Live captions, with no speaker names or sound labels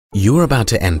You're about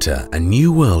to enter a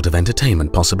new world of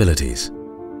entertainment possibilities.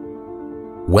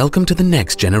 Welcome to the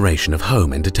next generation of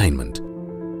home entertainment.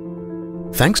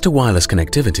 Thanks to wireless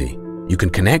connectivity, you can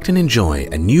connect and enjoy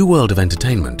a new world of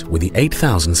entertainment with the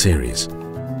 8000 series.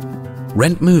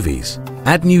 Rent movies,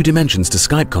 add new dimensions to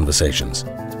Skype conversations,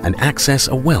 and access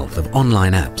a wealth of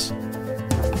online apps.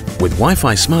 With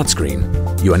Wi-Fi Smart Screen,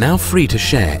 you are now free to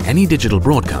share any digital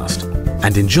broadcast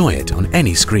and enjoy it on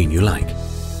any screen you like.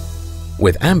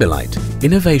 With Ambilight,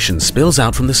 innovation spills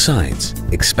out from the sides,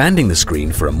 expanding the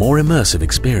screen for a more immersive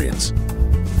experience.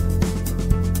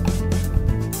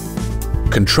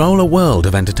 Control a world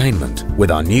of entertainment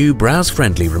with our new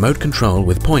browse-friendly remote control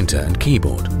with pointer and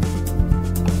keyboard.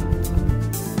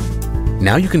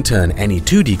 Now you can turn any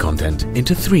 2D content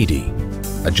into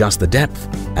 3D, adjust the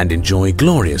depth, and enjoy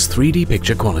glorious 3D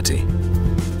picture quality.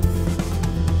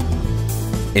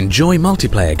 Enjoy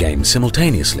multiplayer games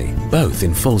simultaneously, both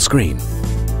in full screen.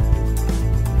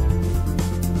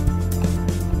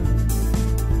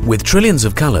 With trillions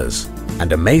of colors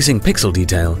and amazing pixel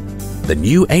detail, the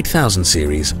new 8000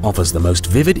 series offers the most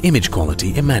vivid image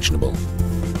quality imaginable.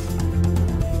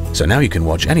 So now you can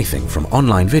watch anything from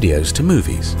online videos to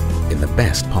movies in the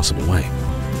best possible way.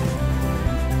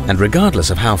 And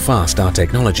regardless of how fast our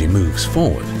technology moves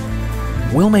forward,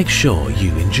 we'll make sure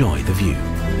you enjoy the view.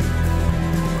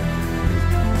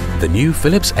 The new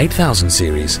Philips 8000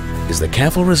 series is the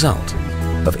careful result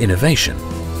of innovation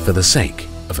for the sake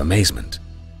of amazement.